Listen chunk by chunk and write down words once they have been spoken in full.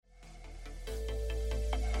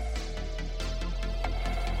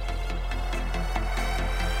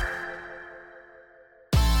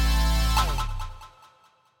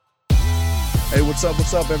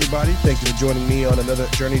What's up, everybody? Thank you for joining me on another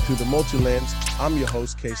journey through the multi-lens. I'm your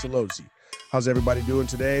host, Kay Salozzi. How's everybody doing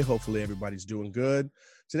today? Hopefully everybody's doing good.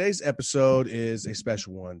 Today's episode is a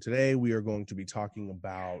special one. Today we are going to be talking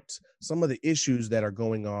about some of the issues that are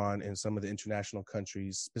going on in some of the international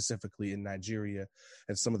countries, specifically in Nigeria,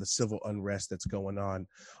 and some of the civil unrest that's going on.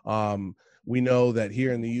 We know that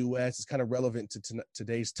here in the U.S., it's kind of relevant to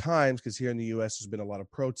today's times because here in the U.S. there's been a lot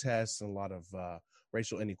of protests and a lot of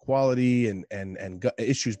racial inequality and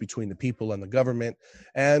issues between the people and the government.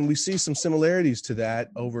 And we see some similarities to that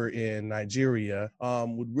over in Nigeria.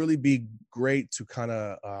 Would really be great to kind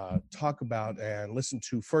of talk about and listen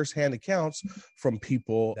to firsthand accounts from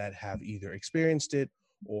people that have either experienced it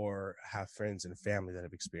or have friends and family that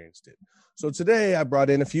have experienced it. So today I brought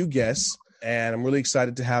in a few guests, and I'm really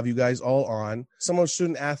excited to have you guys all on. Some are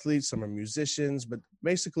student athletes, some are musicians, but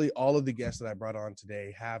basically all of the guests that I brought on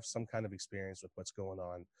today have some kind of experience with what's going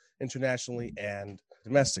on internationally and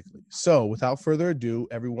domestically. So without further ado,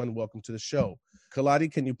 everyone, welcome to the show.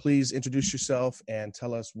 Kaladi, can you please introduce yourself and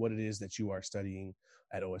tell us what it is that you are studying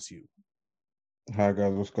at OSU? Hi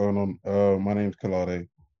guys, what's going on? My name's Kalade,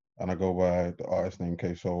 and I go by the artist name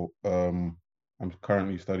K. So I'm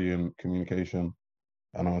currently studying communication,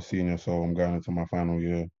 and I'm a senior, so I'm going into my final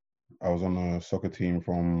year. I was on a soccer team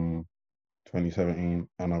from 2017,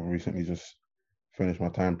 and I've recently just finished my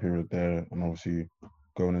time period there, and obviously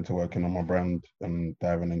going into working on my brand and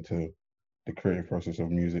diving into the creative process of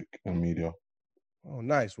music and media. Oh,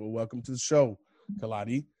 nice. Well, welcome to the show,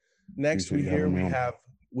 Kaladi. Next, we have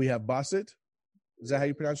Basit. Is that how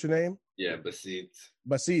you pronounce your name? Yeah, Basit.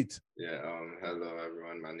 Basit. Yeah. Hello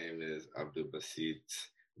everyone. My name is Abdul Basit,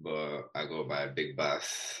 but I go by Big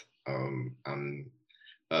Bass. I'm an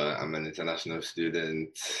international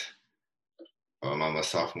student. I'm a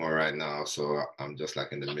sophomore right now, so I'm just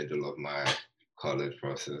like in the middle of my college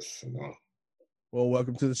process. Well,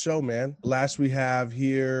 welcome to the show, man. Last we have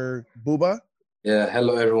here Buba. Yeah,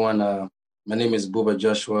 hello everyone. My name is Buba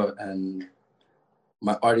Joshua, and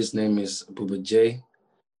my artist name is Buba J.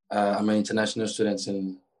 I'm an international student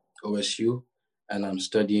in OSU, and I'm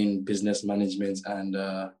studying business management and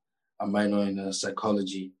a minor in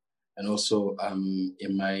psychology. And also, I'm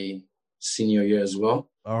in my senior year as well.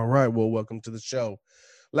 All right. Well, welcome to the show.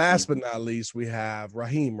 Last but not least, we have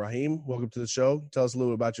Raheem. Raheem, welcome to the show. Tell us a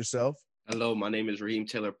little bit about yourself. Hello, my name is Raheem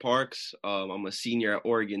Taylor Parks. I'm a senior at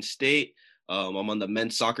Oregon State. I'm on the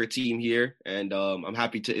men's soccer team here, and I'm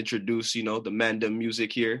happy to introduce, the Mandem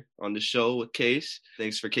music here on the show with Case.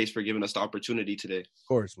 Thanks for Case for giving us the opportunity today. Of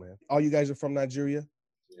course, man. All you guys are from Nigeria?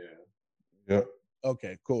 Yeah. Yep.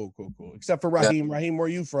 Okay, cool. Except for Raheem. Yeah. Raheem, where are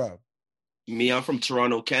you from? Me, I'm from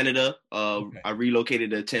Toronto, Canada. Okay. I relocated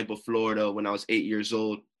to Tampa, Florida when I was 8 years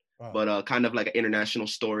old. Wow. But kind of like an international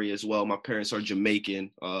story as well. My parents are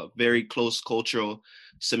Jamaican. Very close cultural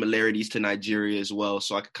similarities to Nigeria as well,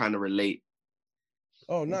 so I could kind of relate.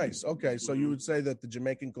 Oh, nice. Okay, so you would say that the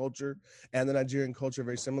Jamaican culture and the Nigerian culture are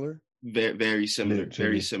very similar? Very similar.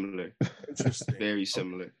 Very similar. Interesting. Very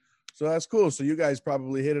similar. Okay. So that's cool. So you guys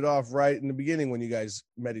probably hit it off right in the beginning when you guys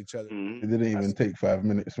met each other. It didn't even take 5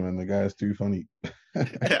 minutes, man. The guy's too funny.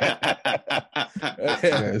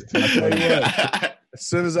 As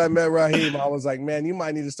soon as I met Raheem, I was like, man, you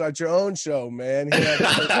might need to start your own show, man.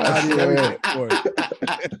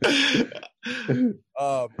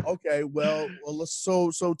 Okay, well,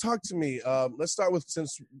 so talk to me. Let's start with,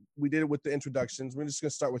 since we did it with the introductions, we're just going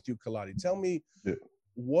to start with you, Kaladi. Tell me,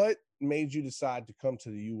 what made you decide to come to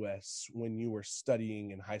the U.S. when you were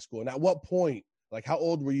studying in high school? And at what point, like how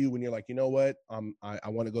old were you when you're like, you know what, I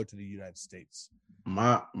want to go to the United States?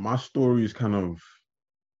 My story is kind of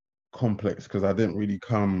complex because I didn't really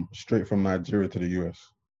come straight from Nigeria to the US.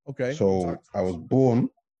 Okay. So I was born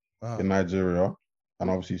in Nigeria and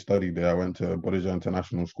obviously studied there. I went to Bodija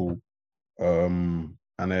International School. And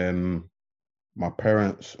then my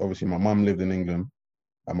parents, obviously my mum lived in England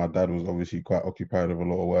and my dad was obviously quite occupied with a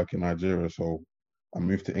lot of work in Nigeria. So I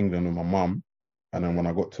moved to England with my mum. And then when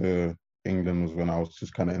I got to England was when I was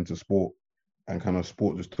just kind of into sport, and kind of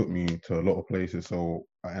sport just took me to a lot of places. So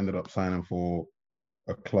I ended up signing for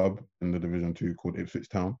a club in the Division 2 called Ipswich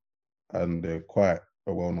Town, and they're quite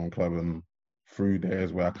a well-known club, and through there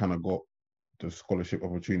is where I kind of got the scholarship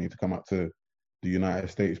opportunity to come out to the United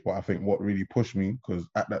States. But I think what really pushed me, because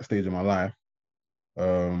at that stage of my life,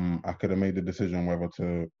 I could have made the decision whether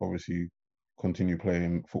to obviously continue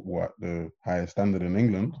playing football at the highest standard in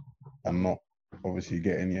England and not obviously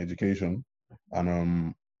get any education,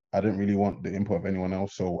 and I didn't really want the input of anyone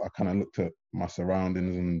else, so I kind of looked at my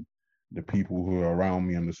surroundings and the people who were around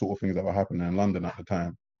me and the sort of things that were happening in London at the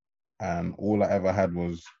time. And all I ever had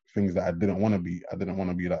was things that I didn't want to be. I didn't want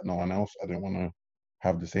to be like no one else. I didn't want to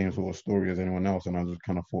have the same sort of story as anyone else. And I just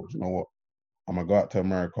kind of thought, you know what, I'm gonna go out to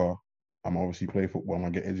America. I'm obviously play football. I'm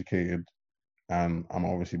gonna get educated, and I'm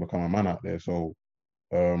obviously become a man out there. So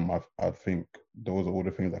I think those are all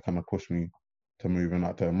the things that kind of pushed me to moving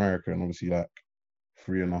out to America. And obviously, like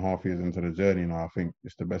 3.5 years into the journey now, I think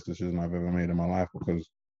it's the best decision I've ever made in my life, because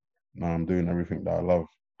now I'm doing everything that I love.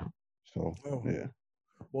 So yeah.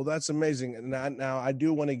 Well, that's amazing. And now I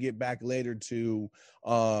do want to get back later to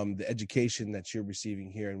the education that you're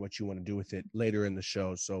receiving here and what you want to do with it later in the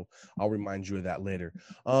show. So I'll remind you of that later.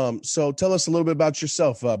 So tell us a little bit about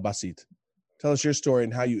yourself, Basit. Tell us your story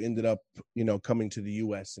and how you ended up, coming to the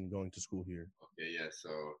U.S. and going to school here. Okay, yeah. So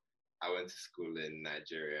I went to school in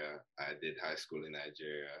Nigeria. I did high school in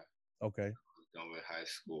Nigeria. Okay. Done with high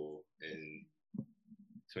school in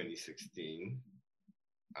 2016.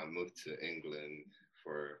 I moved to England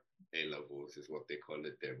for A-levels, is what they call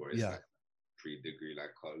it there, where it's like pre-degree,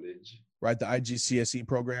 like college. Right, the IGCSE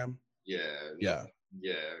program? Yeah,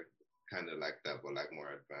 kind of like that, but like more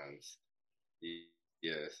advanced.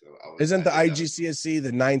 Yeah, so Isn't the IGCSE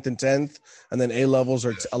the 9th and 10th, and then A-levels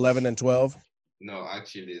are 11 and 12? No,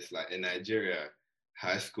 actually, it's like in Nigeria,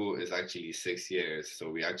 high school is actually 6 years, so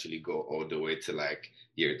we actually go all the way to like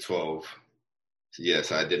year 12. Yeah,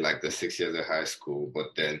 so I did like the 6 years of high school,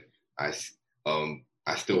 but then I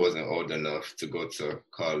still wasn't old enough to go to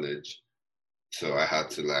college, so I had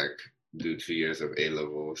to like do 2 years of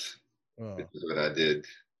A-levels. Which is what I did.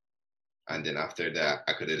 And then after that,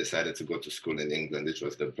 I could have decided to go to school in England, which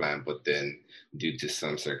was the plan. But then due to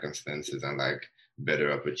some circumstances and like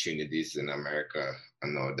better opportunities in America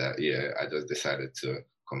and all that, I just decided to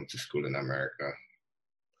come to school in America.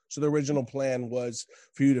 So the original plan was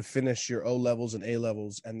for you to finish your O-levels and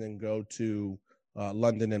A-levels and then go to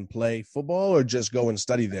London and play football, or just go and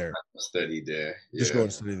study there? Study there. Just go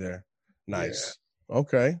and study there. Nice. Yeah.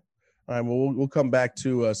 Okay. All right, well, we'll come back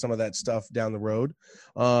to some of that stuff down the road.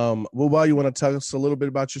 Wuba, you want to tell us a little bit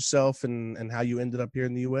about yourself and how you ended up here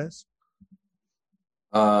in the U.S.?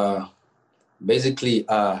 Basically,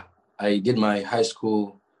 I did my high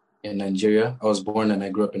school in Nigeria. I was born and I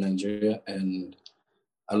grew up in Nigeria. And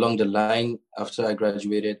along the line, after I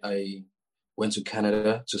graduated, I went to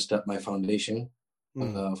Canada to start my foundation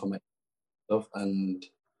for myself. And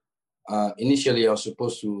initially, I was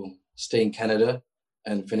supposed to stay in Canada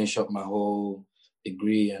and finish up my whole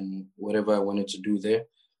degree and whatever I wanted to do there.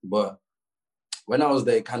 But when I was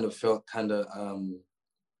there, it kind of felt I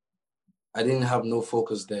didn't have no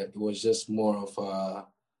focus there. It was just more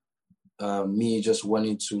of me just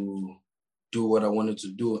wanting to do what I wanted to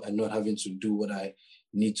do and not having to do what I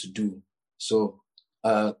need to do. So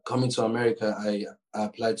coming to America, I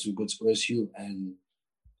applied to go to OSU, and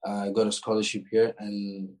I got a scholarship here,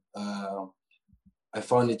 and I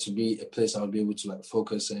found it to be a place I would be able to like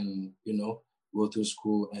focus and, go through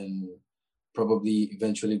school and probably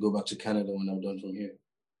eventually go back to Canada when I'm done from here.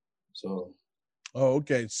 So. Oh,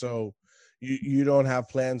 okay. So you don't have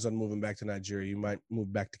plans on moving back to Nigeria. You might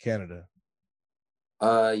move back to Canada.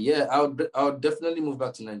 Yeah, I would definitely move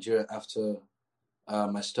back to Nigeria after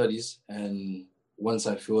my studies. And once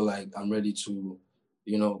I feel like I'm ready to,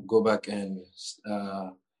 go back and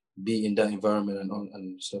be in that environment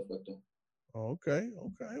and stuff like that. Okay.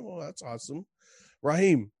 Well, that's awesome.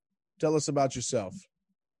 Raheem, tell us about yourself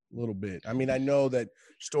a little bit. I mean, I know that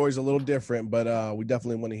story's a little different, but we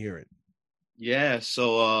definitely want to hear it. Yeah.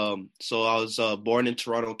 So I was born in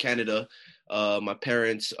Toronto, Canada. My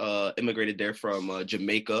parents immigrated there from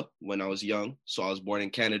Jamaica when I was young. So I was born in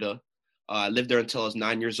Canada. I lived there until I was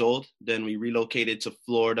 9 years old. Then we relocated to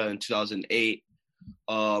Florida in 2008.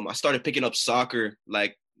 I started picking up soccer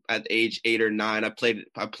like at age 8 or 9. I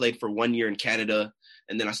played for 1 year in Canada,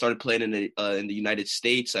 and then I started playing in the United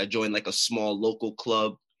States. I joined like a small local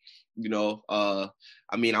club. I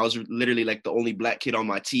was literally like the only black kid on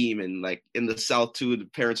my team, and like in the South too, the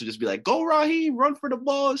parents would just be like, "Go Raheem, run for the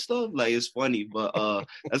ball" and stuff. Like, it's funny, but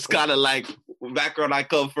that's kind of like the background I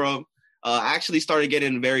come from. I actually started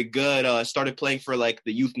getting very good. Started playing for like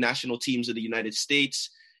the youth national teams of the United States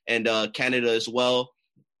and Canada as well.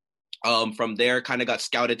 From there, kind of got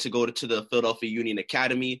scouted to go to the Philadelphia Union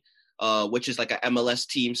Academy, which is like an MLS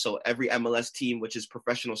team. So every MLS team, which is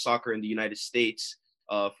professional soccer in the United States,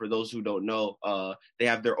 for those who don't know, they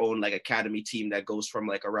have their own like academy team that goes from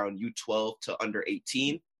like around U12 to under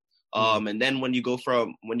 18. And then when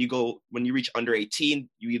you reach under 18,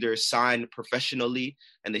 you either sign professionally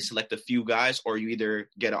and they select a few guys, or you either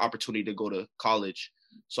get an opportunity to go to college.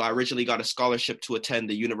 So I originally got a scholarship to attend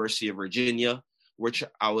the University of Virginia, which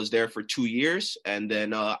I was there for 2 years. And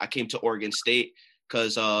then I came to Oregon State,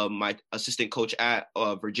 because my assistant coach at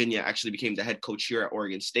Virginia actually became the head coach here at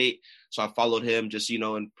Oregon State. So I followed him just,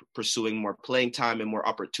 in pursuing more playing time and more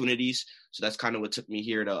opportunities. So that's kind of what took me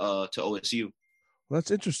here to OSU. Well,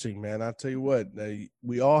 that's interesting, man. I'll tell you what,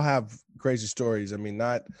 we all have crazy stories. I mean,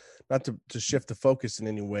 not to shift the focus in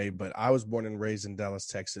any way, but I was born and raised in Dallas,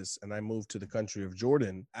 Texas, and I moved to the country of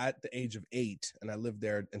Jordan at the age of 8, and I lived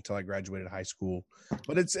there until I graduated high school.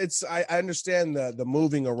 But I understand the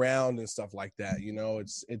moving around and stuff like that.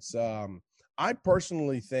 I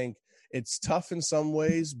personally think it's tough in some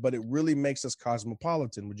ways, but it really makes us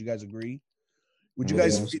cosmopolitan. Would you guys agree? Do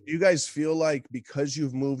you guys feel like because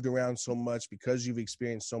you've moved around so much, because you've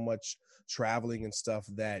experienced so much traveling and stuff,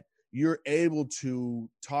 that you're able to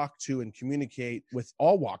talk to and communicate with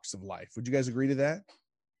all walks of life? Would you guys agree to that?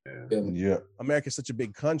 Yeah. America's such a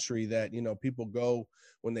big country that, people go,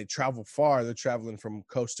 when they travel far, they're traveling from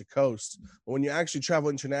coast to coast. But when you actually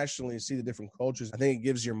travel internationally and see the different cultures, I think it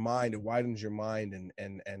gives your mind, it widens your mind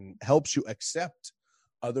and helps you accept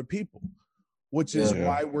other people. Which is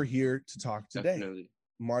why we're here to talk today. Definitely.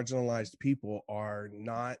 Marginalized people are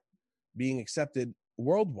not being accepted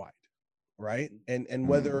worldwide, right? And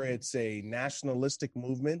whether it's a nationalistic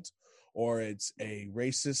movement or it's a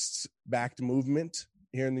racist-backed movement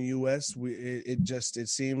here in the U.S., it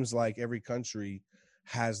seems like every country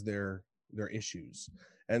has their issues.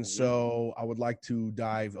 And so I would like to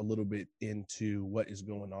dive a little bit into what is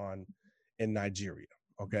going on in Nigeria,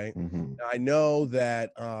 okay? Mm-hmm. Now, I know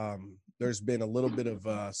that there's been a little bit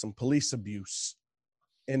of some police abuse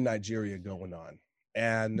in Nigeria going on.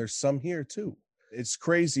 And there's some here too. It's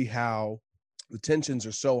crazy how the tensions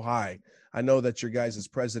are so high. I know that your guys'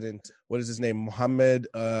 president, what is his name?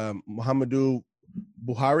 Muhammadu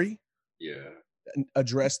Buhari? Yeah.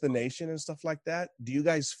 Addressed the nation and stuff like that. Do you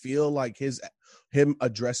guys feel like him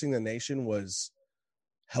addressing the nation was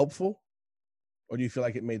helpful? Or do you feel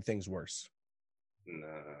like it made things worse?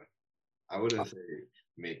 Nah, I wouldn't say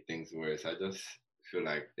make things worse. I just feel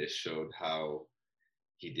like it showed how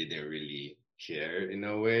he didn't really care in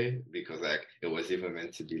a way, because it was even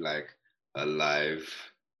meant to be like a live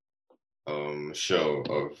show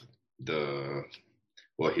of the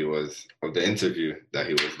interview that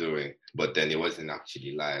he was doing, but then it wasn't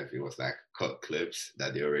actually live. It was like cut clips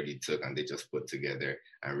that they already took and they just put together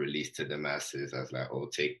and released to the masses as like, oh,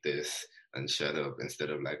 take this and shut up,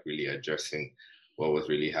 instead of like really addressing what was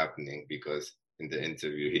really happening. Because in the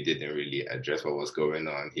interview, he didn't really address what was going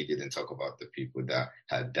on. He didn't talk about the people that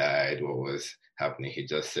had died, what was happening. He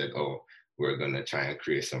just said, oh, we're going to try and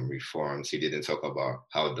create some reforms. He didn't talk about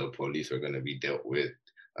how the police were going to be dealt with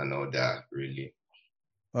and all that, really.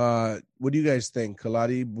 What do you guys think,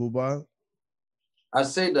 Kaladi, Buba? I'd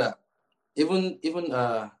say that even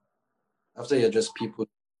after he addressed people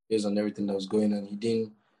based on everything that was going on, he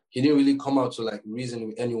didn't really come out to like reason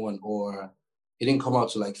with anyone, or he didn't come out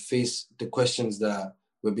to like face the questions that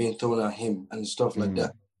were being thrown at him and stuff like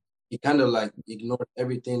that. He kind of like ignored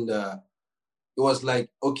everything. That it was like,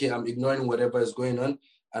 okay, I'm ignoring whatever is going on,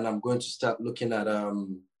 and I'm going to start looking at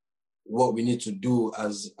what we need to do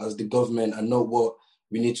as the government, and not what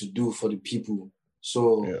we need to do for the people.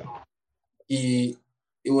 So it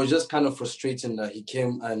was just kind of frustrating that he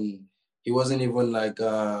came and he wasn't even like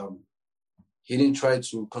he didn't try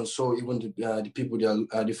to console even the people,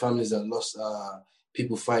 the families that lost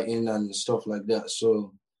people fighting and stuff like that.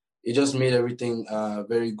 So it just made everything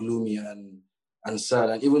very gloomy and sad.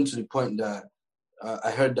 And even to the point that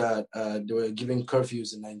I heard that they were giving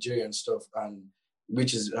curfews in Nigeria and stuff, and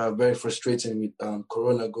which is very frustrating with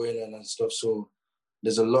Corona going on and stuff. So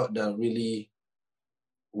there's a lot that really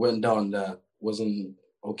went down that wasn't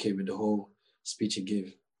okay with the whole speech he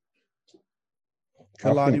gave.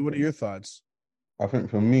 Kaladi, what are your thoughts? I think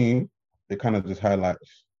for me, it kind of just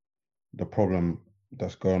highlights the problem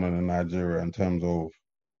that's going on in Nigeria in terms of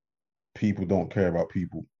people don't care about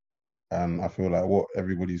people. And I feel like what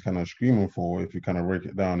everybody's kind of screaming for, if you kind of break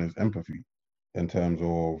it down, is empathy in terms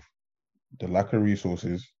of the lack of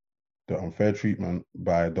resources, the unfair treatment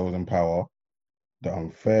by those in power, the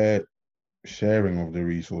unfair sharing of the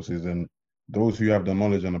resources, and those who have the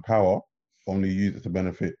knowledge and the power only use it to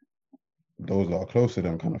benefit those that are close to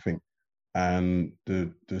them, kind of thing. And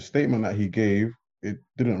the statement that he gave, it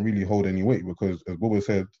didn't really hold any weight, because as Bubba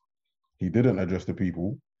said, he didn't address the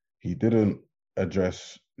people. He didn't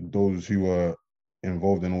address those who were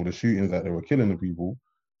involved in all the shootings that they were killing the people.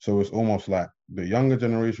 So it's almost like the younger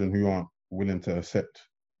generation who aren't willing to accept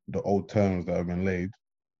the old terms that have been laid,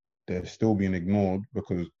 they're still being ignored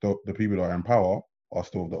because the people that are in power are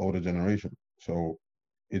still the older generation. So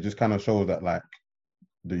it just kind of shows that like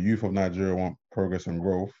the youth of Nigeria want progress and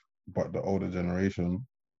growth, but the older generation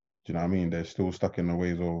Do you know what I mean? They're still stuck in the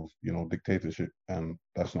ways of, dictatorship, and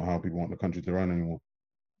that's not how people want the country to run anymore.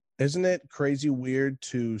 Isn't it crazy weird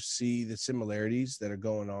to see the similarities that are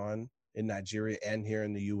going on in Nigeria and here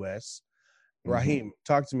in the U.S.? Raheem,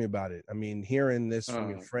 talk to me about it. I mean, hearing this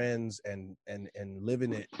from your friends and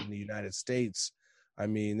living it in the United States, I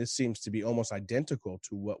mean, this seems to be almost identical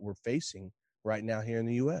to what we're facing right now here in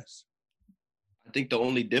the U.S. I think the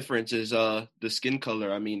only difference is the skin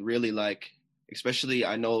color. I mean, really, like, especially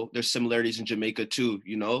I know there's similarities in Jamaica too,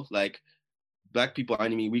 like Black people, I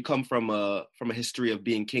mean, we come from a history of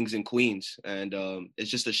being kings and queens, and it's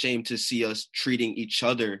just a shame to see us treating each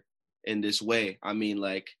other in this way. I mean,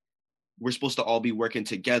 like, we're supposed to all be working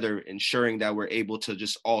together, ensuring that we're able to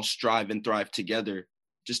just all strive and thrive together.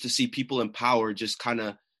 Just to see people in power, it's kind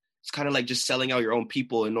of like just selling out your own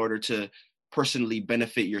people in order to personally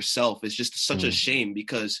benefit yourself. It's just such a shame,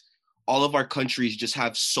 because all of our countries just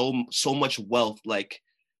have so much wealth, like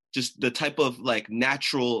just the type of like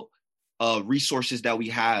natural resources that we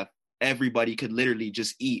have. Everybody could literally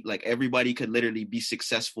just eat, like everybody could literally be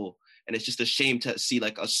successful. And it's just a shame to see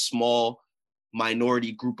like a small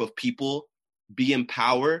minority group of people be in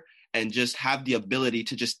power and just have the ability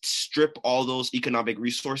to just strip all those economic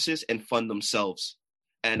resources and fund themselves.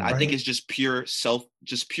 And I think it's just pure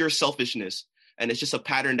selfishness. And it's just a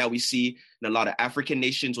pattern that we see in a lot of African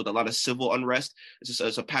nations with a lot of civil unrest. It's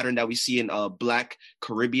a pattern that we see in Black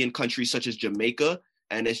Caribbean countries such as Jamaica.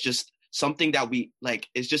 And it's just something that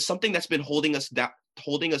it's just something that's been holding us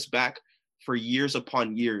back for years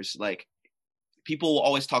upon years. Like, people will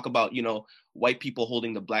always talk about, white people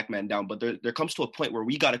holding the Black man down, but there comes to a point where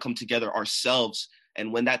we got to come together ourselves.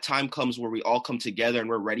 And when that time comes where we all come together and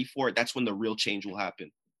we're ready for it, that's when the real change will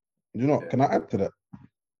happen. Can I add to that?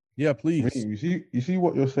 Yeah, please. I mean, you see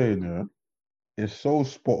what you're saying there? It's so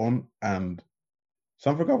spot on. And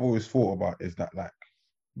something I've always thought about is that, like,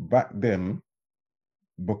 back then,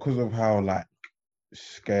 because of how like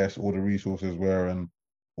scarce all the resources were and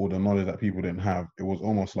all the knowledge that people didn't have, it was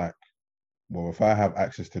almost like, well, if I have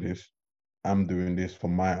access to this, I'm doing this for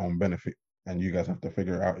my own benefit, and you guys have to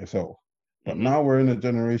figure it out yourself. But now we're in a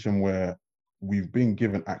generation where we've been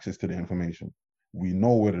given access to the information. We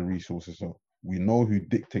know where the resources are. We know who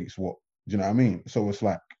dictates what. Do you know what I mean? So it's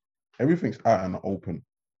like everything's out in the open,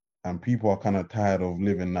 and people are kind of tired of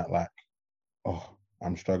living that like, oh,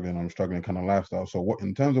 I'm struggling kind of lifestyle. So what,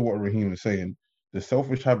 in terms of what Raheem is saying, the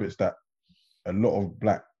selfish habits that a lot of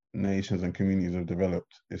Black nations and communities have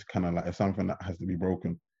developed is kind of like, it's something that has to be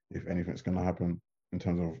broken if anything's going to happen in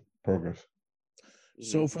terms of progress.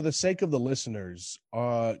 So for the sake of the listeners,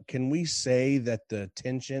 can we say that the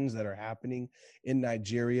tensions that are happening in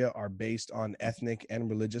Nigeria are based on ethnic and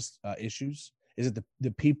religious issues? Is it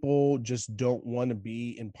the people just don't want to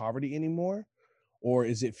be in poverty anymore? Or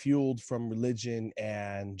is it fueled from religion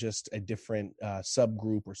and just a different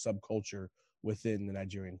subgroup or subculture within the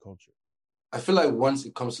Nigerian culture? I feel like once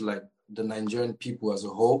it comes to like the Nigerian people as a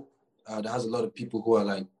whole, there has a lot of people who are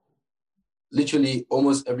like, literally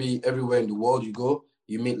almost everywhere in the world you go,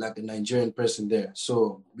 you meet like a Nigerian person there.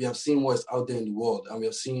 So we have seen what's out there in the world, and we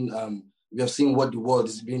have seen what the world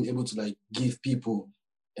is being able to like give people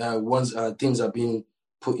once things are being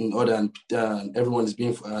put in order and everyone's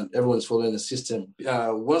following the system.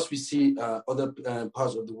 Once we see other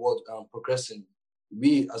parts of the world progressing,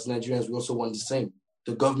 we as Nigerians, we also want the same.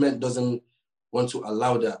 The government doesn't want to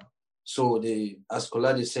allow that. So as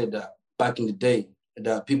Kolade said, that back in the day,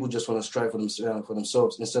 that people just want to strive for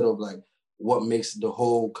themselves instead of like what makes the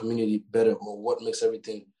whole community better or what makes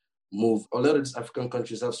everything move. A lot of these African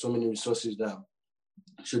countries have so many resources that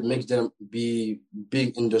should make them be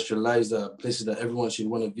big industrialized places that everyone should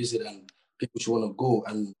want to visit and people should want to go.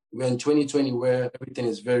 And we're in 2020 where everything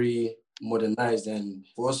is very modernized, and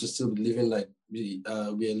for us to still be living like we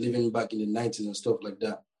are living back in the 90s and stuff like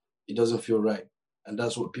that, it doesn't feel right. And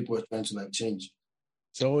that's what people are trying to like change.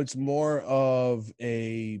 So it's more of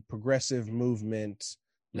a progressive movement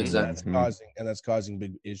exactly. that's causing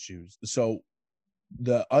big issues. So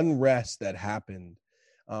the unrest that happened,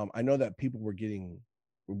 I know that people were getting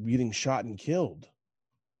shot and killed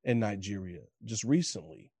in Nigeria just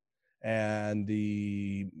recently, and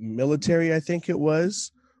the military, I think it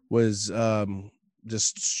was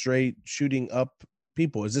just straight shooting up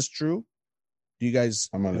people. Is this true? Do you guys?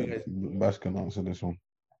 Bash can answer this one.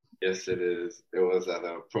 Yes, it is. It was at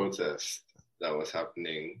a protest that was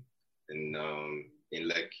happening in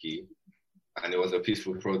Lekki, and it was a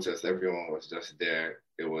peaceful protest. Everyone was just there.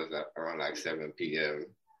 It was at around like 7 p.m.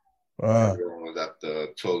 Everyone was at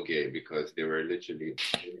the toll gate because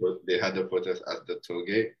they had the protest at the toll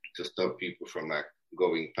gate to stop people from like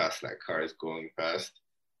going past, like cars going past.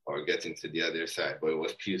 or getting to the other side, but it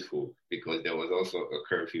was peaceful because there was also a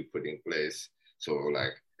curfew put in place. So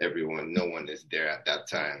like no one is there at that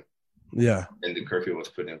time. Yeah. And the curfew was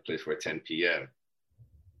put in place for 10 p.m.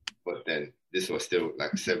 But then this was still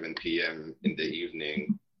like 7 p.m. in the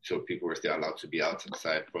evening. So people were still allowed to be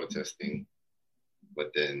outside protesting.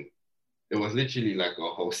 But then it was literally like a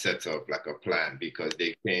whole setup, like a plan, because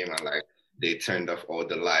they came and like they turned off all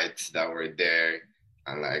the lights that were there.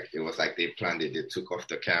 And like it was like they planned it. They took off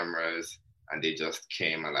the cameras and they just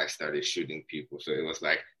came and like started shooting people. So it was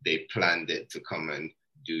like they planned it to come and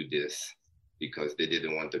do this because they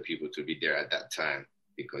didn't want the people to be there at that time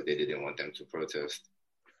because they didn't want them to protest.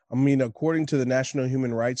 I mean, according to the National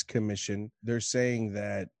Human Rights Commission, they're saying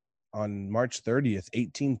that on March 30th,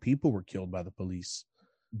 18 people were killed by the police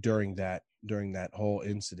during that whole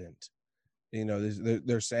incident. You know,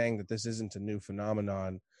 they're saying that this isn't a new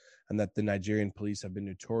phenomenon and that the Nigerian police have been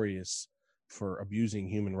notorious for abusing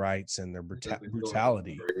human rights and their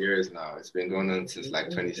brutality. For years now. It's been going on since like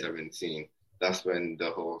 2017. That's when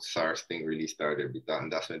the whole SARS thing really started.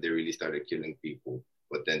 And that's when they really started killing people.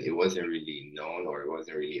 But then it wasn't really known or it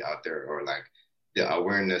wasn't really out there, or like the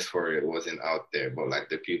awareness for it wasn't out there. But like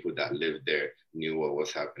the people that lived there knew what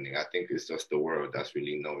was happening. I think it's just the world that's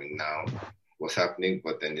really knowing now what's happening,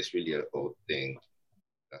 but then it's really an old thing.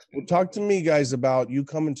 Well, talk to me, guys, about you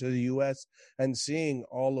coming to the U.S. and seeing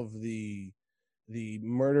all of the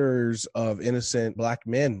murders of innocent Black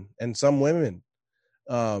men and some women.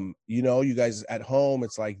 You know, you guys at home,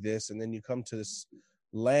 it's like this, and then you come to this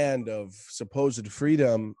land of supposed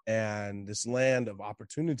freedom and this land of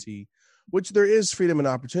opportunity, which there is freedom and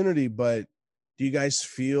opportunity, but do you guys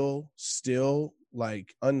feel still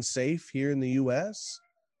like unsafe here in the U.S.?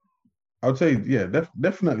 I would say, yeah,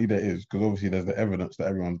 definitely there is, because obviously there's the evidence that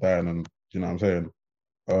everyone's dying, and you know what I'm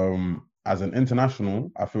saying? As an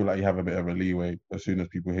international, I feel like you have a bit of a leeway as soon as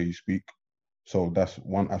people hear you speak. So that's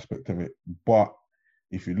one aspect of it. But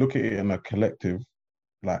if you look at it in a collective,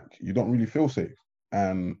 like you don't really feel safe.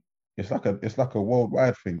 And it's like a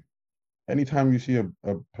worldwide thing. Anytime you see a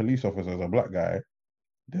police officer as a Black guy,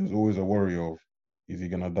 there's always a worry of, is he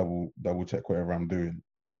gonna double check whatever I'm doing?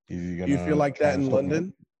 Is he gonna? Do you feel like that in London?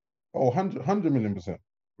 Me? Oh, 100 million%.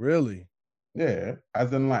 Really? Yeah.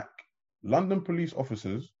 As in like London police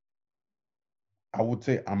officers, I would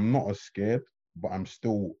say I'm not as scared, but I'm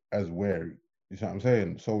still as wary. You see what I'm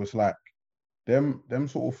saying? So it's like them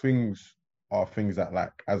sort of things are things that,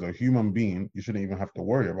 like, as a human being, you shouldn't even have to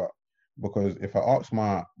worry about. Because if I ask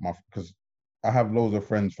because I have loads of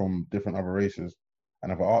friends from different other races,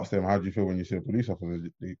 and if I ask them, how do you feel when you see a police officer?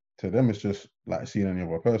 To them, it's just like seeing any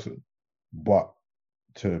other person. But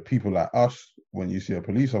to people like us, when you see a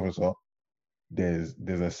police officer, there's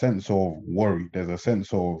a sense of worry. There's a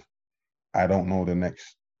sense of, I don't know the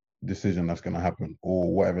next decision that's going to happen,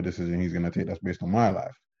 or whatever decision he's going to take that's based on my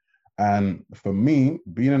life. And for me,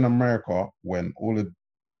 being in America, when all of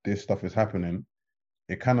this stuff is happening,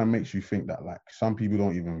 it kind of makes you think that, like, some people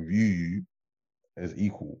don't even view you as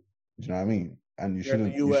equal. Do you know what I mean? And you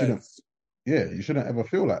shouldn't ever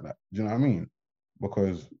feel like that. Do you know what I mean?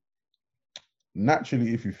 Because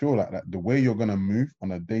naturally, if you feel like that, the way you're going to move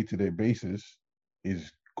on a day-to-day basis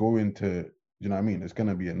is going to, you know what I mean? It's going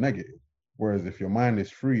to be a negative. Whereas if your mind is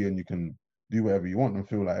free and you can do whatever you want and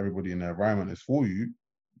feel like everybody in the environment is for you,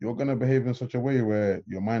 you're going to behave in such a way where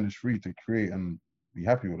your mind is free to create and be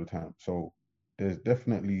happy all the time. So there's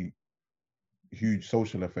definitely huge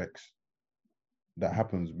social effects that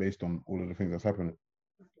happens based on all of the things that's happening.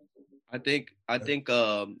 I think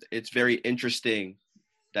it's very interesting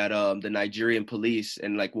that the Nigerian police,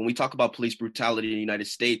 and like when we talk about police brutality in the United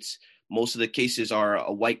States, most of the cases are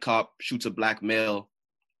a white cop shoots a Black male,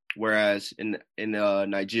 whereas in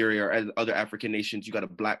Nigeria or other African nations, you got a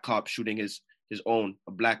Black cop shooting a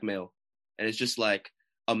Black male. And it's just like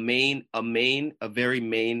a very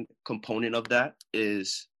main component of that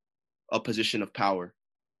is a position of power.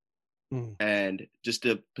 And just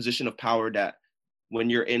the position of power that when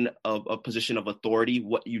you're in a position of authority,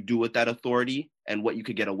 what you do with that authority and what you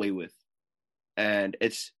could get away with. And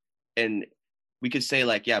we could say,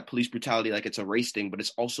 like, yeah, police brutality, like it's a race thing, but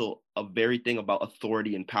it's also a very thing about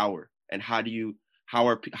authority and power. And how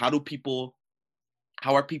are people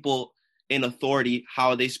in authority, how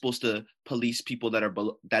are they supposed to police people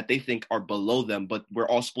that they think are below them? But we're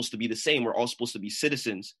all supposed to be the same. We're all supposed to be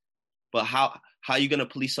citizens. But how are you going to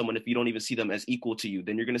police someone if you don't even see them as equal to you?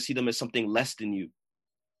 Then you're going to see them as something less than you.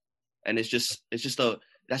 And that's just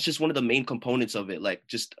one of the main components of it, like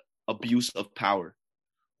just abuse of power.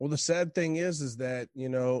 Well, the sad thing is that,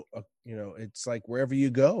 it's like wherever you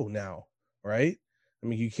go now, right? I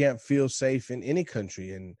mean, you can't feel safe in any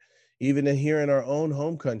country. And even here in our own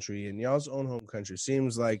home country and y'all's own home country,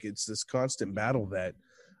 seems like it's this constant battle that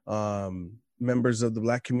members of the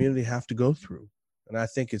Black community have to go through. And I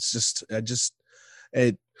think it's just,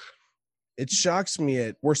 it shocks me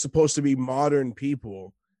that we're supposed to be modern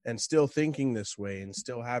people and still thinking this way and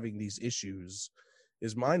still having these issues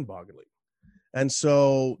is mind-boggling. And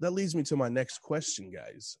so that leads me to my next question,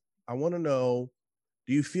 guys. I want to know,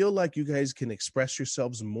 do you feel like you guys can express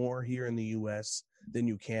yourselves more here in the U.S. than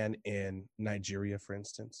you can in Nigeria, for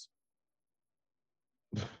instance?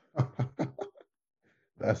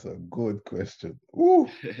 That's a good question. Ooh.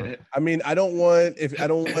 I mean, I don't want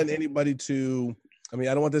anybody to. I mean,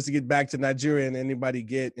 I don't want this to get back to Nigeria and anybody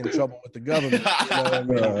get in trouble with the government. You know what I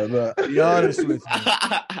mean? Be honest with me.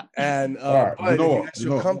 And right, but if you guys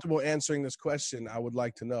feel comfortable answering this question, I would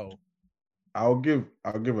like to know. I'll give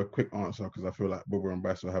a quick answer because I feel like Bubba and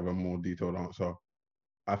Bass will have a more detailed answer.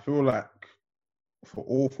 I feel like for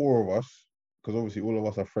all four of us, because obviously all of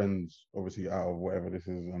us are friends, obviously out of whatever this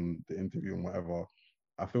is and the interview and whatever,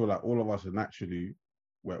 I feel like all of us are naturally,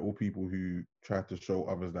 we're all people who try to show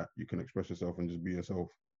others that you can express yourself and just be yourself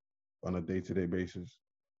on a day-to-day basis.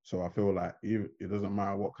 So I feel like it doesn't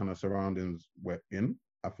matter what kind of surroundings we're in.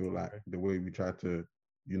 I feel like the way we try to,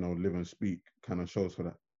 live and speak kind of shows for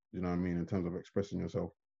that. You know what I mean? In terms of expressing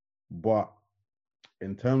yourself. But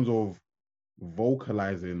in terms of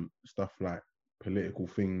vocalizing stuff like political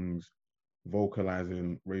things,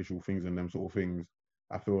 vocalizing racial things and them sort of things,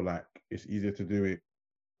 I feel like it's easier to do it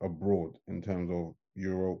abroad in terms of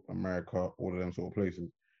Europe, America, all of them sort of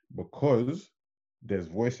places, because there's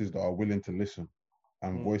voices that are willing to listen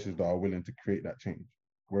and voices that are willing to create that change.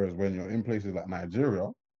 Whereas when you're in places like Nigeria,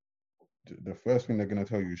 the first thing they're going to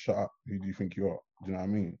tell you is shut up. Who do you think you are? Do you know what I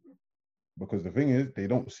mean? Because the thing is, they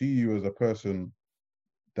don't see you as a person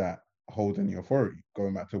that holds any authority,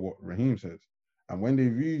 going back to what Raheem says. And when they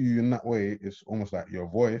view you in that way, it's almost like your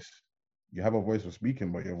voice, you have a voice for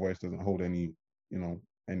speaking, but your voice doesn't hold any,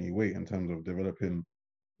 any weight in terms of developing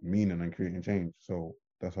meaning and creating change. So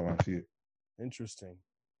that's how I see it. Interesting.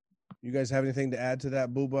 You guys have anything to add to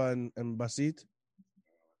that, Buba and Basit?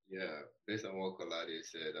 Yeah, based on what Kolade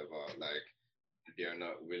said about they're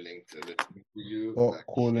not willing to listen to you. Stop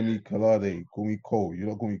calling me Kolade. Call me Cole. You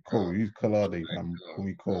don't call me Cole. Use Kolade, fam. Call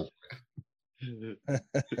me Cole.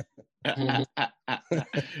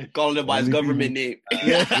 Calling him by his government name.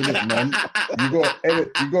 Yeah, man. You got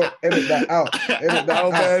to edit that out.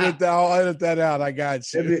 I'll edit that out. I got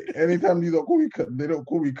you. Anytime you don't call me, they don't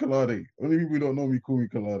call me Kolade. Only people who don't know me call me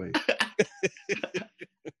Kolade.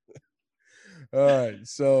 All right,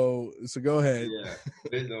 so go ahead. Yeah,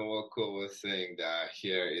 based on what Cole was saying, that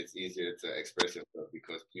here it's easier to express yourself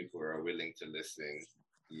because people are willing to listen.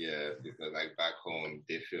 Yeah, because back home,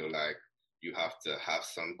 they feel like you have to have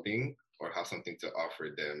something or have something to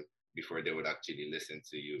offer them before they would actually listen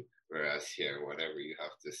to you. Whereas here, whatever you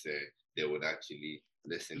have to say, they would actually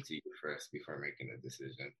listen to you first before making a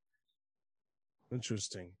decision.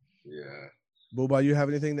 Interesting. Yeah. Buba, you have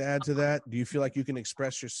anything to add to that? Do you feel like you can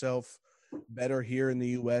express yourself better here in the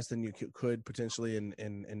U.S. than you could potentially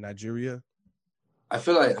in Nigeria? I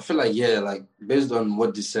feel like yeah, based on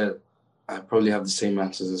what they said, I probably have the same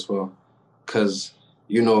answers as well. Because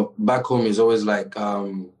back home is always as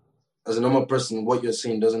a normal person, what you're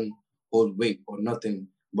saying doesn't hold weight or nothing.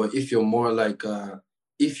 But if you're more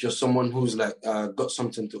if you're someone who's got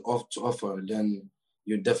something to offer, then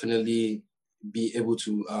you definitely be able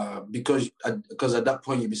to because at that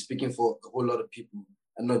point you'll be speaking for a whole lot of people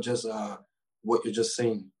and not just what you're just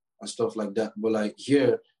saying and stuff like that. But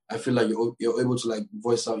here, I feel like you're able to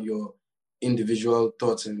voice out your individual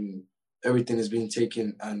thoughts and everything is being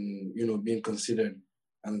taken and being considered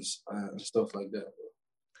and stuff like that.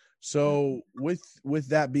 So with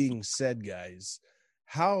that being said, guys,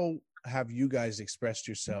 how have you guys expressed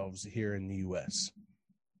yourselves here in the U.S.?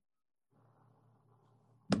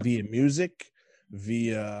 Via music,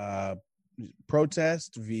 via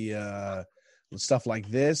protest, via stuff like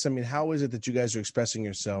this? I mean, how is it that you guys are expressing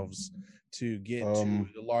yourselves to get to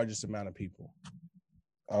the largest amount of people?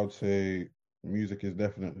 I would say music is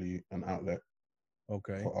definitely an outlet.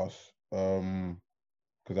 Okay. For us.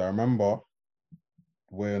 Because I remember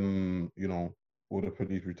when, all the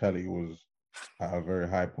police brutality was at a very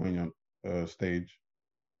high poignant stage.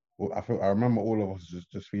 Well, I remember all of us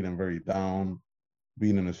just feeling very down.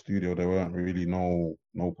 Being in the studio, there weren't really no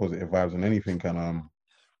positive vibes and anything. And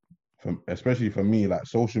especially for me,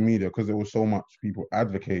 social media, because there was so much people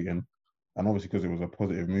advocating, and obviously because it was a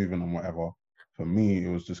positive movement and whatever. For me, it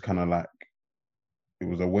was just kind of it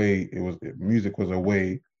was a way. Music was a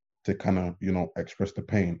way to kind of express the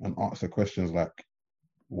pain and ask the questions like,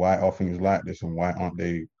 why are things like this and why aren't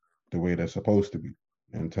they the way they're supposed to be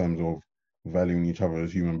in terms of valuing each other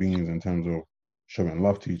as human beings, in terms of showing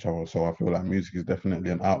love to each other. So I feel like music is definitely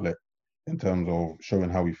an outlet in terms of showing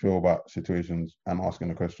how we feel about situations and asking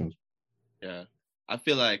the questions. Yeah. I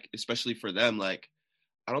feel like, especially for them, like,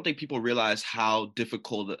 I don't think people realize how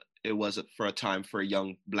difficult it was for a time for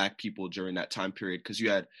young Black people during that time period, because you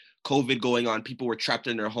had COVID going on, people were trapped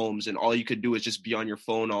in their homes, and all you could do is just be on your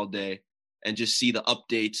phone all day and just see the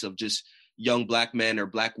updates of just young Black men or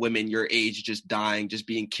Black women your age just dying, just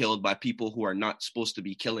being killed by people who are not supposed to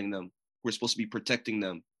be killing them, who are supposed to be protecting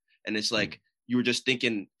them. And it's like, you were just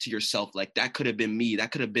thinking to yourself, like, that could have been me,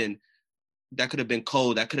 that could have been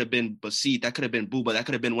Cole, that could have been Basit, that could have been Booba, that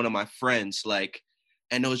could have been one of my friends. Like,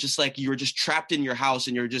 and it was just like, you were just trapped in your house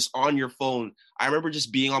and you're just on your phone. I remember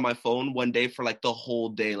just being on my phone one day for like the whole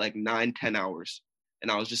day, like 9-10 hours.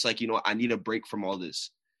 And I was just like, you know, I need a break from all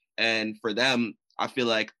this. And for them, I feel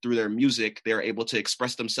like through their music, they're able to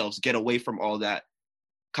express themselves, get away from all that,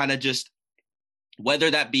 kind of just,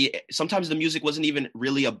 whether that be, sometimes the music wasn't even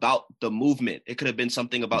really about the movement. It could have been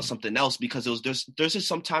something about something else, because it was there's just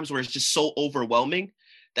some times where it's just so overwhelming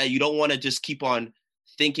that you don't want to just keep on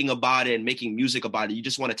thinking about it and making music about it. You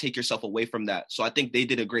just want to take yourself away from that. So I think they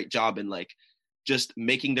did a great job in like just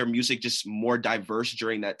making their music just more diverse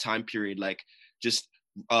during that time period, like just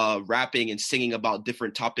rapping and singing about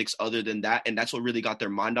different topics other than that. And that's what really got their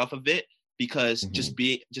mind off of it, because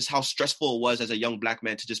just how stressful it was as a young Black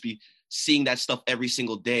man to just be seeing that stuff every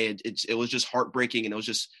single day. It was just heartbreaking, and it was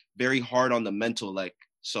just very hard on the mental. Like,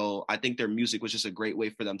 so I think their music was just a great way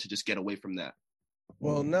for them to just get away from that.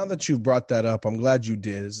 Well, now that you've brought that up, I'm glad you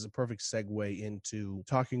did. This is a perfect segue into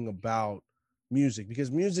talking about music,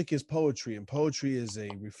 because music is poetry, and poetry is a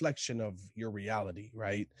reflection of your reality,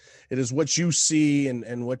 right? It is what you see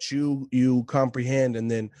and what you comprehend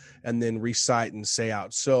and then recite and say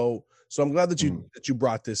out. So I'm glad that you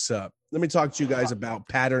brought this up. Let me talk to you guys about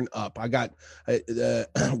Pattern Up. I got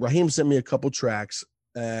Raheem sent me a couple tracks,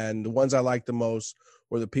 and the ones I liked the most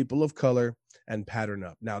were The People of Color and Pattern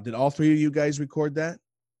Up. Now, did all three of you guys record that?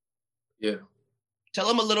 Yeah. Tell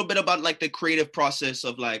them a little bit about like the creative process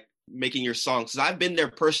of like making your songs. 'Cause I've been there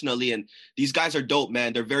personally, and these guys are dope,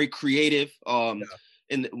 man. They're very creative. When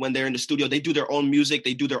they're in the studio, they do their own music,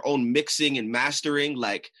 they do their own mixing and mastering.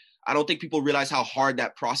 Like, I don't think people realize how hard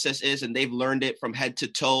that process is, and they've learned it from head to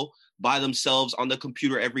toe by themselves on the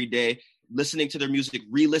computer every day, listening to their music,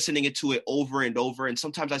 re-listening to it over and over. And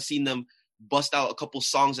sometimes I've seen them bust out a couple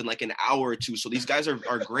songs in like an hour or two. So these guys are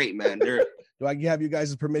great, man. Do I have you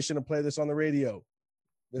guys' permission to play this on the radio?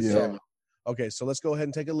 This song? Okay, so let's go ahead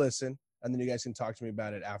and take a listen, and then you guys can talk to me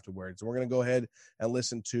about it afterwards. We're going to go ahead and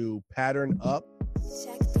listen to Pattern Up.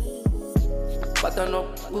 Pattern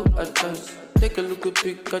up, good advice. Take a look at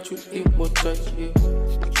it, got you hypnotized, yeah.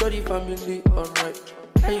 Shorty family, alright.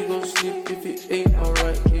 How you gonna sleep if it ain't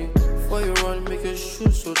alright, yeah. Before you run, make your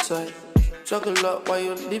shoes so tight. Juggle up while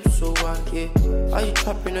your lips so wide, yeah. Are you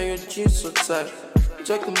trapping on your jeans so tight?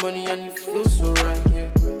 Check the money and you feel so right,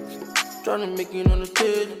 yeah. Tryna make it on the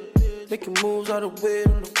table, making moves out of way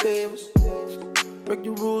on the favors. Break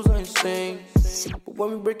the rules, I ain't saying. But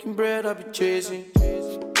when we breaking bread, I be chasing.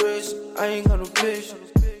 Grace, I ain't got no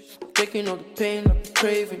patience. Taking all the pain I be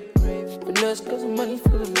craving. Finesse cause the money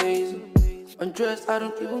feel amazing. Undressed, I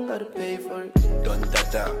don't even gotta pay for it. Don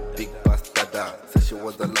Dada, big boss Dada. Said she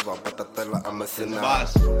was a lover, but I tell her I'm a sinner.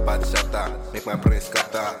 Bad shatter, make my brain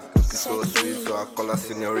scatter. Cookie so sweet, so I call her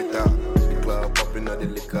señorita. The club popping out the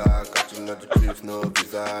liquor, catching out the trips, no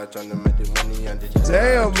visa. Trying to make the money and the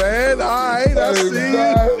damn, man. All right, I see it.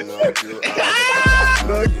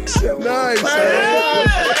 Nice, Hey.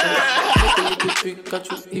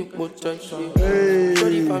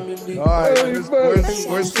 All right,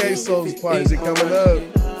 where's K-Soul's part? Is it coming up?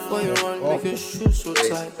 Why you run, make your shoes so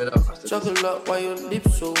tight? Juggle up while your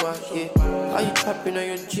lips so wide, yeah. Are you tapping on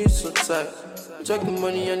your jeans so tight? Check the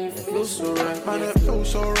money and you feel so right, yeah. And it feels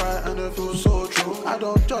so right and it feels so true. I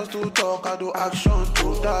don't just do talk, I do action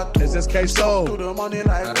too. That is this K-Soul? Do the money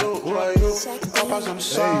like blue. Who are you? Up as I'm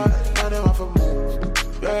side, and them off a move.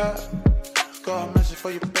 Yeah. Got a message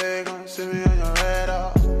for you, big, and see me on your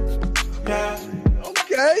radar. Yeah.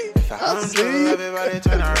 Okay. If I see everybody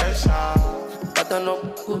turn a race out. Pattern up,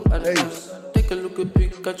 good advice. Take a look at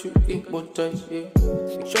big, got you hypnotized, yeah.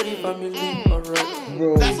 Shorty family, alright.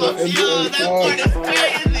 Bro, that's what fuel, that part is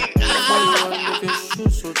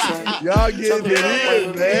crazy. Y'all getting it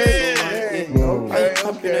in, man.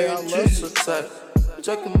 Okay, I love so tight.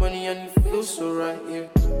 Check the money and you feel so right, yeah.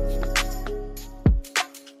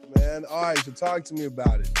 Man, all right, so talk to me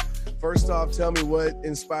about it. First off, tell me what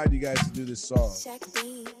inspired you guys to do this song.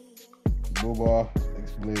 Booba,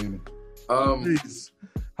 explain. Please.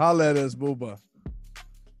 Holla at us, Booba.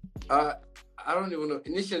 I don't even know.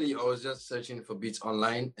 Initially, I was just searching for beats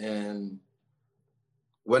online, and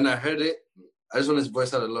when I heard it, I just wanted to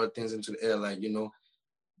voice out a lot of things into the air, like,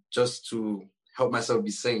 just to help myself be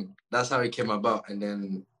sane. That's how it came about. And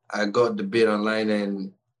then I got the beat online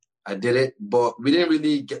and I did it, but we didn't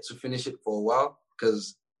really get to finish it for a while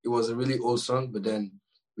because it was a really old song, but then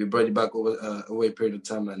we brought it back over a period of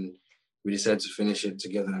time and we decided to finish it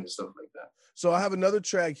together and stuff like that. So I have another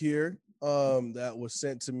track here that was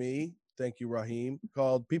sent to me. Thank you, Raheem,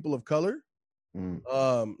 called People of Color.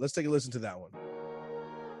 Let's take a listen to that one.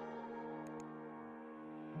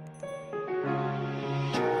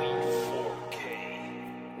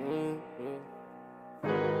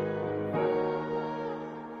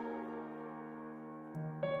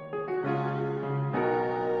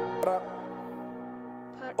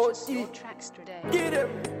 Tracks today. Get him!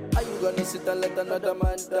 Are you gonna sit and let another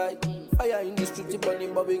man die? Fire in the street,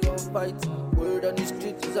 burning, but we gon' fight. Word on the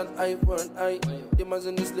street is an eye for an eye. Demons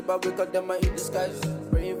in the slipper, we got them in disguise.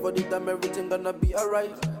 Praying for the time everything gonna be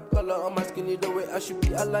alright. Color on my skin is the way I should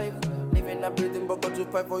be alive. Living and breathing, but got to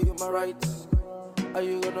fight for human rights. Are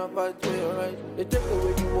you gonna fight for your right? They take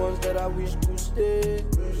away the ones that I wish could stay.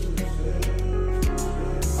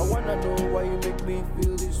 I wanna know why you make me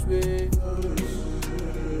feel this way.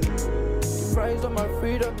 The price of my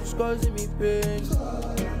freedom is causing me pain.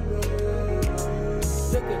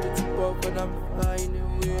 Take a little puff and I'm flying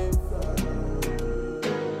away.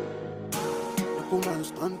 The woman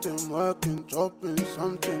stunting, working, dropping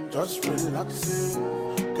something, just relaxing.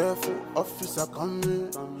 Careful, officer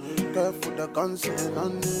coming. Careful, the gun sitting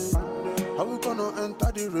on it. How we gonna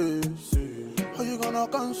enter the race? How you gonna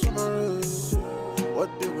cancel my race? What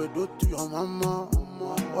they will do to your mama?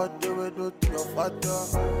 What they will do to your father?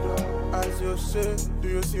 As you say, do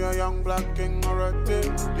you see a young black king or a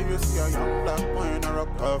tape? Do you see a young black queen or a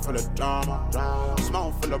girl full of drama?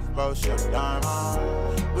 Smile full of bullshit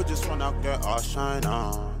diamond. We just wanna get our shine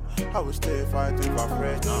on. How we stay fighting for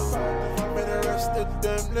freedom. May the rest of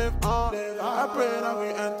them live on. I pray that we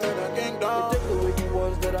enter the kingdom. They take away the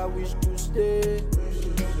ones that I wish to stay.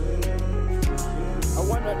 I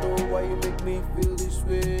wanna know why you make me feel this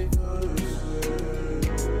way.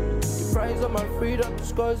 The price of my freedom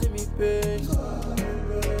is causing me pain.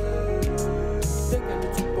 Take a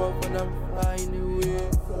little puff and I'm flying away.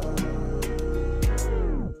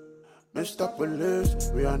 Mr.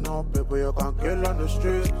 Police, we are now people you can kill on the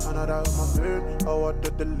streets. Another human being, I want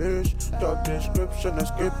the leash. Job description,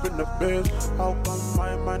 escaping the base. How come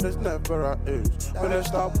my mind is never at ease? Will it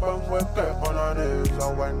stop and we get on our knees?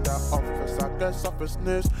 Or when the officer gets off his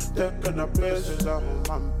knees, taking a piss is a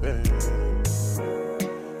human being.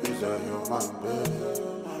 He's a human being.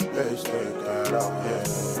 Please take care of him.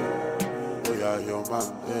 We are human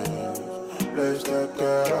beings. Please take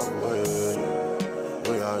care of him.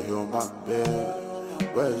 We are human beings.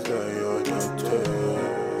 Where's the unity?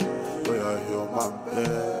 We are human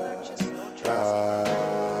beings.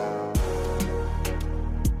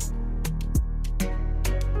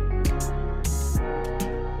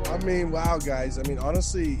 I mean, wow, guys. I mean,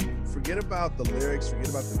 honestly, forget about the lyrics, forget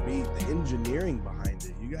about the beat, the engineering behind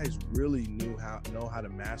it. You guys really know how to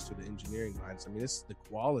master the engineering behind it. I mean, the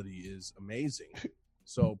quality is amazing.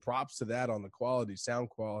 So props to that on the quality, sound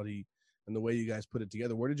quality, and the way you guys put it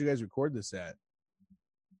together. Where did you guys record this at?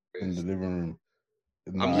 In the living room.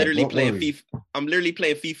 I'm literally playing FIFA. I'm literally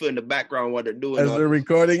playing FIFA in the background while they're doing as they're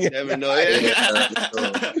recording it. Never know.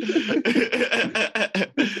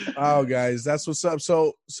 Oh, guys, that's what's up.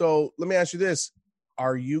 So let me ask you this: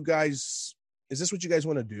 is this what you guys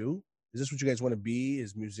want to do? Is this what you guys want to be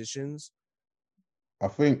as musicians? I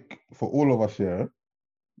think for all of us here,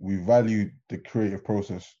 we value the creative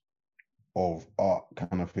process of art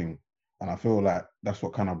kind of thing. And I feel like that's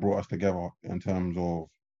what kind of brought us together in terms of,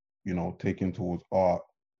 taking towards art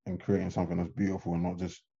and creating something that's beautiful and not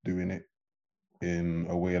just doing it in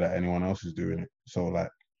a way that anyone else is doing it. So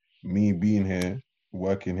like me being here,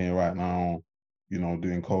 working here right now,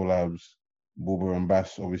 doing collabs, Booba and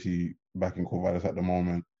Bass obviously back in Corvallis at the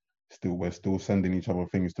moment, we're still sending each other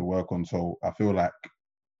things to work on. So I feel like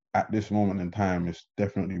at this moment in time, it's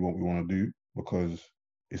definitely what we want to do because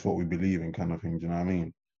it's what we believe in kind of thing, do you know what I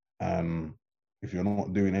mean? And if you're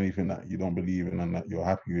not doing anything that you don't believe in and that you're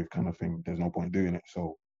happy with kind of thing, there's no point doing it.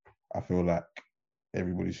 So I feel like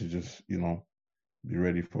everybody should just, be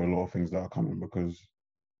ready for a lot of things that are coming because,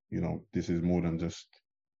 this is more than just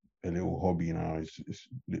a little hobby now. It's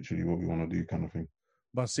literally what we want to do kind of thing.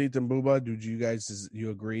 Basit and Booba, you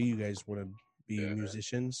agree? You guys want to be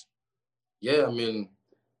musicians? Yeah, I mean,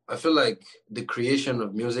 I feel like the creation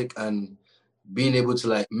of music and being able to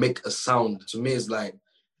like make a sound to me is like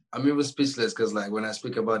I'm even speechless because like when I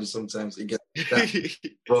speak about it, sometimes it gets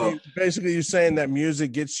but basically you're saying that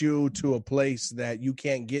music gets you to a place that you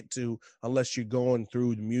can't get to unless you're going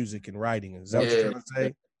through the music and writing. Is that what you're trying to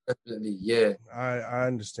say? Definitely, yeah. I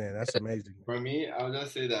understand. That's amazing. For me, I would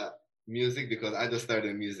just say that music, because I just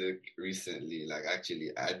started music recently. Like actually,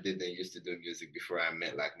 I didn't used to do music before I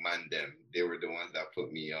met like Mandem. They were the ones that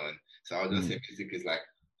put me on. So I would just say music is like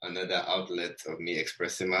another outlet of me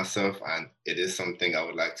expressing myself, and it is something I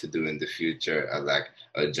would like to do in the future as like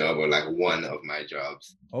a job or like one of my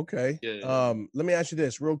jobs. Okay. Yeah. Let me ask you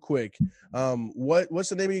this real quick. What's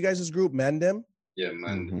the name of you guys' group? Mandem? Yeah,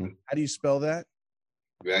 Mandem. How do you spell that?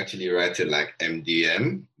 We actually write it like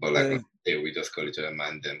MDM, but like we just call each other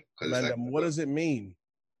Mandem. Mandem. Like, what does it mean?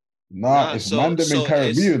 It's Mandem in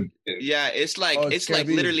Caribbean. It's like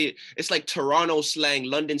literally, it's like Toronto slang,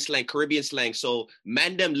 London slang, Caribbean slang. So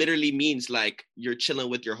Mandem literally means like you're chilling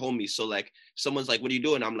with your homies. So like someone's like, "What are you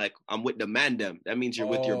doing?" I'm like, "I'm with the Mandem." That means you're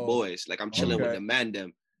with your boys. Like I'm chilling with the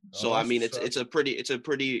Mandem. So I mean, it's a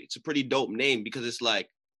pretty dope name because it's like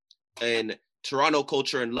in Toronto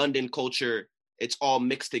culture and London culture, it's all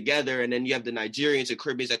mixed together, and then you have the Nigerians and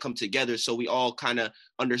Caribbeans that come together, so we all kind of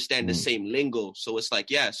understand the same lingo. So it's like,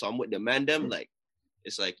 so I'm with the Mandem. Like,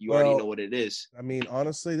 it's like you already know what it is. I mean,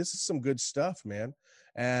 honestly, this is some good stuff, man.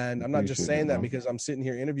 And I'm not just saying that because I'm sitting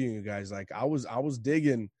here interviewing you guys. Like, I was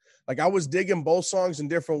digging both songs in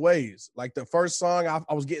different ways. Like the first song,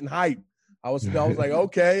 I was getting hyped. I was like,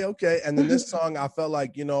 okay, and then this song, I felt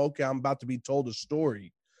like, okay, I'm about to be told a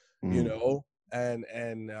story,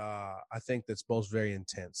 And I think that's both very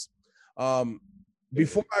intense.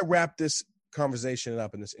 Before I wrap this conversation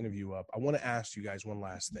up and this interview up, I want to ask you guys one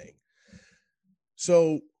last thing.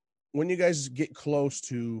 So when you guys get close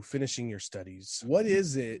to finishing your studies, what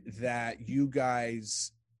is it that you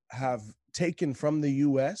guys have taken from the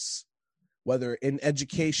U.S., whether in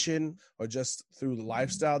education or just through the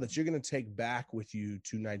lifestyle, that you're going to take back with you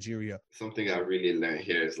to Nigeria? Something I really learned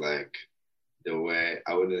here is like, the way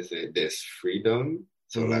I wouldn't say there's freedom.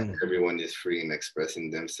 So like everyone is free in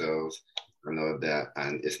expressing themselves and all that.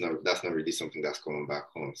 And that's not really something that's coming back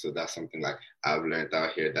home. So that's something like I've learned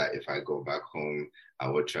out here that if I go back home, I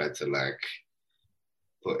would try to like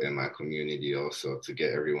put in my community also to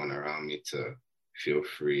get everyone around me to feel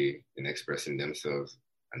free in expressing themselves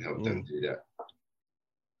and help them do that.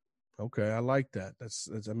 Okay, I like that. That's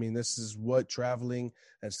I mean, this is what traveling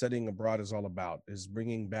and studying abroad is all about, is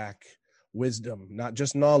bringing back wisdom, not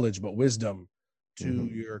just knowledge, but wisdom to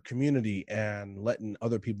your community and letting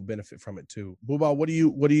other people benefit from it too. Buba, what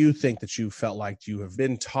do you think that you felt like you have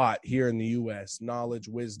been taught here in the U.S., knowledge,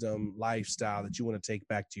 wisdom, lifestyle that you want to take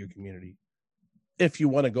back to your community? If you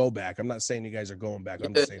want to go back, I'm not saying you guys are going back.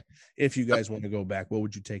 I'm just saying, if you guys want to go back, what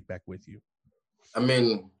would you take back with you? I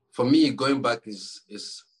mean, for me, going back is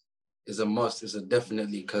a must. Is a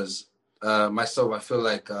definitely, because myself, I feel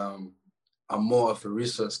like I'm more of a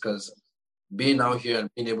resource, because being out here and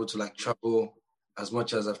being able to like travel as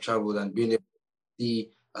much as I've traveled and being able to see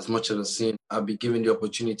as much as I've seen, I'll be given the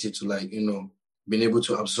opportunity to like, being able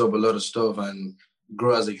to absorb a lot of stuff and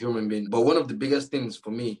grow as a human being. But one of the biggest things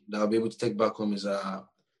for me that I'll be able to take back home is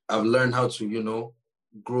I've learned how to,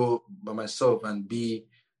 grow by myself and be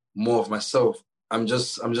more of myself. I'm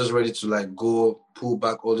just ready to like go pull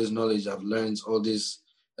back all this knowledge I've learned, all this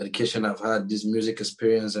education I've had, this music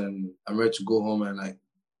experience, and I'm ready to go home and like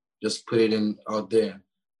just put it in out there.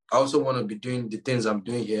 I also want to be doing the things I'm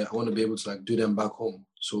doing here. I want to be able to like do them back home.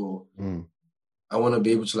 So I want to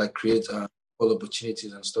be able to like create all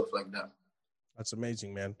opportunities and stuff like that. That's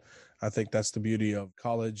amazing, man. I think that's the beauty of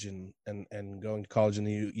college and going to college in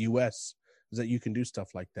the U.S. is that you can do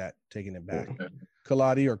stuff like that, taking it back.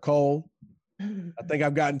 Kaladi or Cole, I think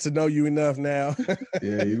I've gotten to know you enough now.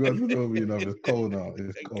 Yeah, you got to know me enough. It's cold now.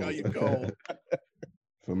 It's cold. Call you Cole.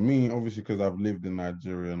 For me, obviously, because I've lived in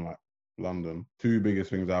Nigeria and like London, two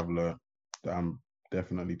biggest things I've learned that I'm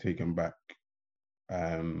definitely taking back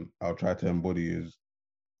and I'll try to embody is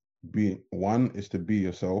one is to be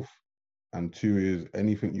yourself, and two is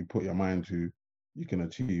anything you put your mind to, you can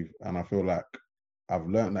achieve. And I feel like I've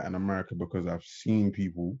learned that in America because I've seen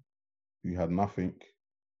people who had nothing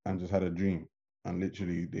and just had a dream, and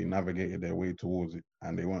literally they navigated their way towards it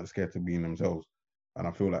and they weren't scared to be themselves. And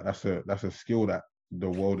I feel like that's a skill that the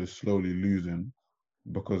world is slowly losing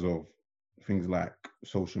because of things like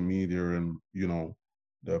social media and,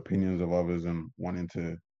 the opinions of others and wanting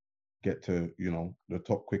to get to, the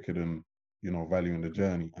top quicker than, valuing the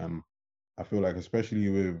journey. And I feel like especially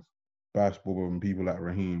with basketball and people like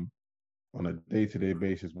Raheem, on a day-to-day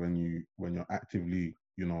basis, when you're actively,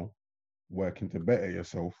 working to better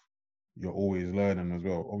yourself, you're always learning as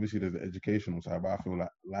well. Obviously, there's the educational side, but I feel like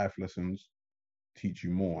life lessons teach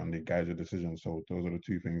you more and they guide your decisions. So those are the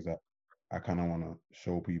two things that I kind of want to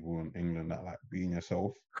show people in England, that like being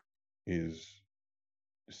yourself is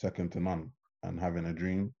second to none, and having a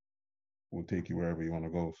dream will take you wherever you want to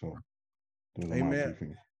go. So those are my two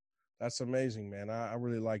things. That's amazing, man. I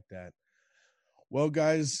really like that. Well,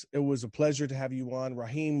 guys, it was a pleasure to have you on.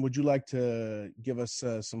 Raheem, would you like to give us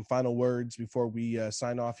some final words before we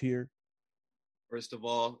sign off here? First of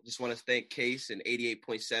all, just want to thank Case and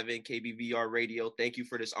 88.7 KBVR Radio. Thank you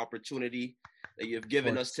for this opportunity that you've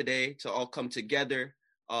given us today to all come together.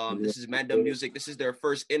 This is Mandem Music. This is their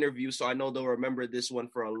first interview, so I know they'll remember this one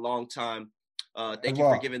for a long time. Thank you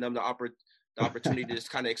for giving them the opportunity to just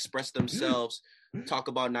kind of express themselves, talk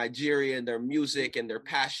about Nigeria and their music and their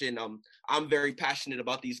passion. I'm very passionate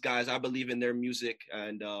about these guys. I believe in their music,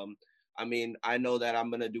 and I mean, I know that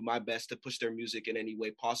I'm gonna do my best to push their music in any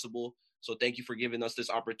way possible. So thank you for giving us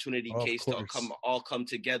this opportunity, Case, to all come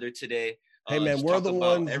together today. Hey man, we're the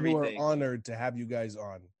ones who are honored to have you guys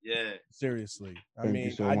on. Yeah, seriously. I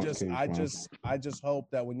mean, I just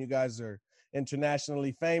hope that when you guys are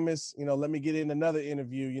internationally famous, you know, let me get in another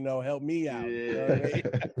interview, you know, help me out. Yeah. You know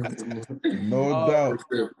what I mean? No doubt.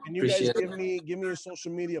 Can you guys give me your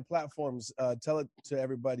social media platforms? Tell it to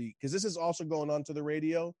everybody, because this is also going on to the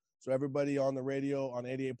radio. So everybody on the radio on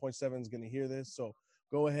 88.7 is going to hear this. So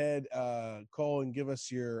go ahead, Cole, and give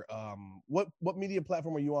us your what media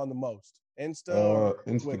platform are you on the most?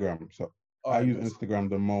 Instagram. Twitter? So I use Instagram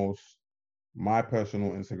the most. My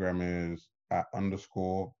personal Instagram is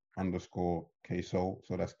 @__ KSoul.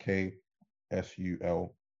 So that's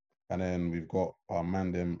KSUL. And then we've got our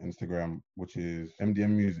Mandem Instagram, which is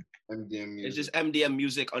MDM Music. It's just MDM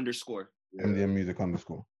Music _. Yeah. MDM Music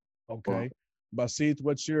 _. Okay. Basit,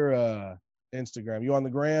 what's your Instagram? You on the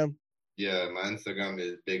gram? Yeah, my Instagram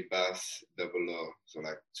is Big Bass _O, so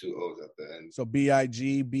like 2 O's at the end. So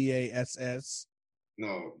BIGBASS.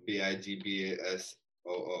 No, BIGBASOO.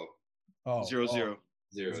 Oh, 00.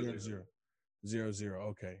 00.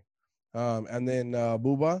 Okay. And then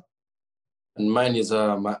Buba. And mine is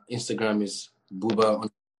my Instagram is Buba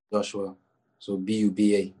Joshua. So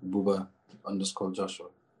BUBA Buba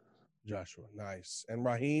 _Joshua. Joshua, nice. And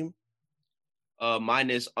Raheem. Mine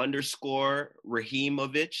is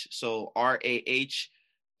 _Raheemovich. So RAHEMOVIC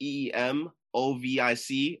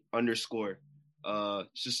 _.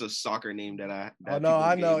 It's just a soccer name that I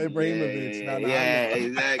know Ibrahimovic. Yeah,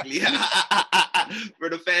 exactly. For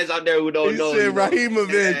the fans out there who don't know, said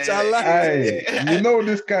Raheemovich. I like it. You know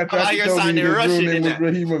this guy tried to tell me his real name was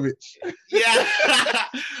Raheemovich. Yeah,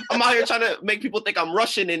 I'm out here trying to make people think I'm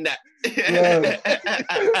Russian in that.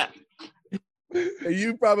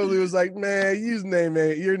 You probably was like, man,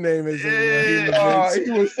 your name is He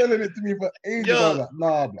was selling it to me for ages. I was like,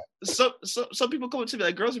 nah, bro. Some people come up to me,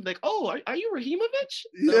 like girls would be like, oh, are you Raheemovich?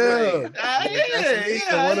 Yeah.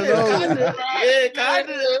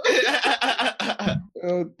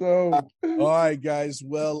 All right, guys.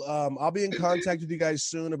 Well, I'll be in contact with you guys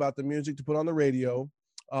soon about the music to put on the radio.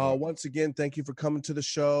 Once again, thank you for coming to the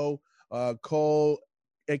show. Cole,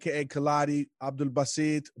 aka Kaladi, Abdul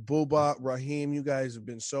Basit, Buba, Raheem, you guys have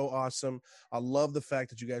been so awesome. I love the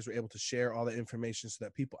fact that you guys were able to share all the information so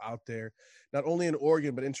that people out there, not only in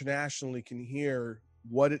Oregon, but internationally, can hear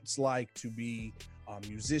what it's like to be a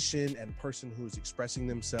musician and person who is expressing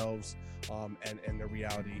themselves and their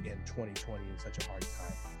reality in 2020 in such a hard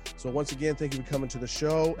time. So once again, thank you for coming to the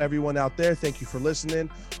show. Everyone out there, thank you for listening.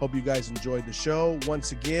 Hope you guys enjoyed the show.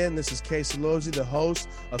 Once again, this is Casey Lozzi, the host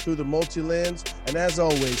of Through the Multi-Lens. And as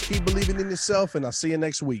always, keep believing in yourself, and I'll see you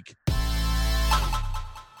next week.